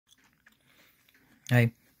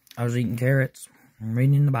Hey, I was eating carrots and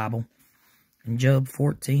reading the Bible. In Job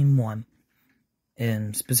 14:1,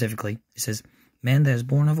 and specifically, it says, "Man that is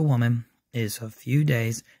born of a woman is a few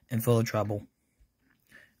days and full of trouble."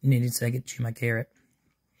 Needed a second to chew my carrot.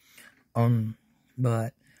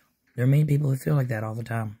 But there are many people who feel like that all the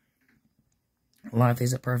time. Life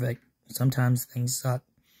isn't perfect. Sometimes things suck.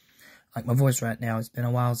 Like my voice right now, it's been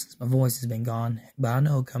a while since my voice has been gone, but I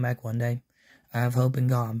know it'll come back one day. I have hope in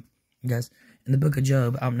God. Because in the book of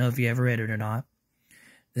Job, I don't know if you ever read it or not,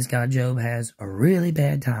 this guy Job has a really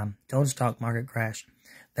bad time. Total stock market crash.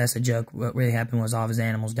 That's a joke. What really happened was all of his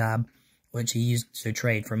animals died, which he used to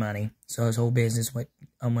trade for money. So his whole business went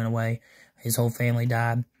away. His whole family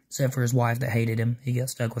died, except for his wife that hated him. He got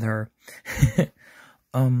stuck with her.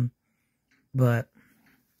 But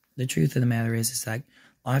the truth of the matter is, it's like,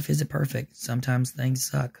 life isn't perfect. Sometimes things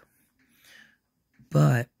suck.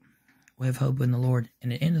 But we have hope in the Lord.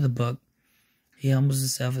 And at the end of the book, he humbles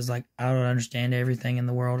himself as like, I don't understand everything in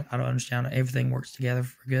the world. I don't understand how everything works together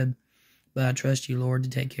for good. But I trust you, Lord, to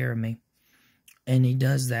take care of me. And he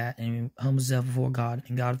does that. And he humbles himself before God.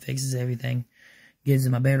 And God fixes everything. Gives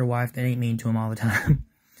him a better wife that ain't mean to him all the time.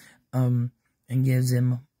 And gives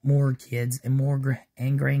him more kids and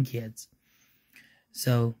grandkids.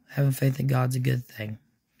 So having faith in God's a good thing.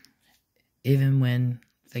 Even when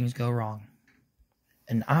things go wrong.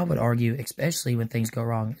 And I would argue, especially when things go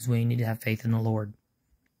wrong, is when you need to have faith in the Lord.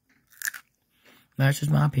 That's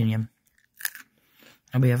just my opinion.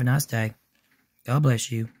 I hope you have a nice day. God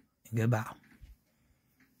bless you, and goodbye.